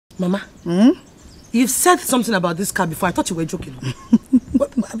Mama, you've said something about this car before. I thought you were joking.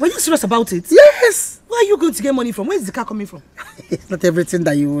 Were you serious about it? Yes! Where are you going to get money from? Where is the car coming from? It's not everything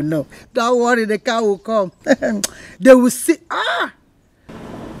that you will know. Don't worry, the car will come. They will see.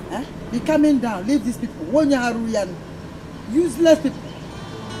 Be coming down. Leave these people. Useless people.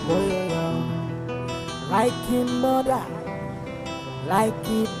 Like him mother, like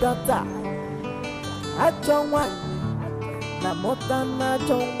his daughter. I don't want na mota na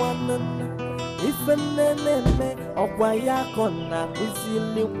don't want. If a name of wire corner is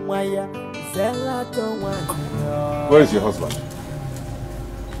in wire, Zella don't want. Where is your husband?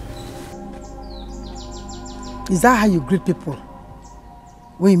 Is that how you greet people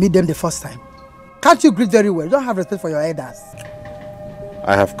when you meet them the first time? Can't you greet very well? You don't have respect for your elders.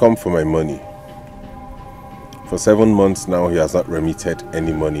 I have come for my money. For 7 months now, he has not remitted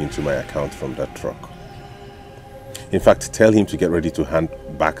any money into my account from that truck. In fact, tell him to get ready to hand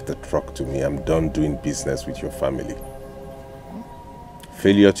back the truck to me. I'm done doing business with your family.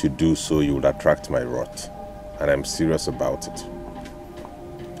 Failure to do so, you will attract my wrath, and I'm serious about it.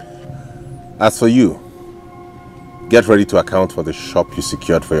 As for you, get ready to account for the shop you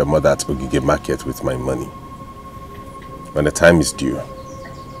secured for your mother at Ogige Market with my money. When the time is due,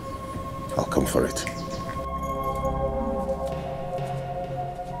 I'll come for it.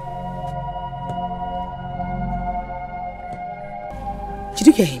 Did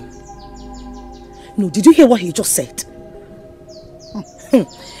you hear him? No, did you hear what he just said?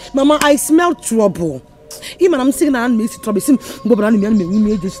 Mama, I smell trouble. Even I'm saying I miss trouble. I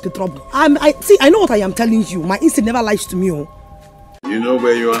know what I am telling you. My instinct never lies to me. You know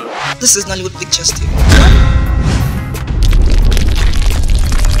where you are? This is Nollywood Pictures TV.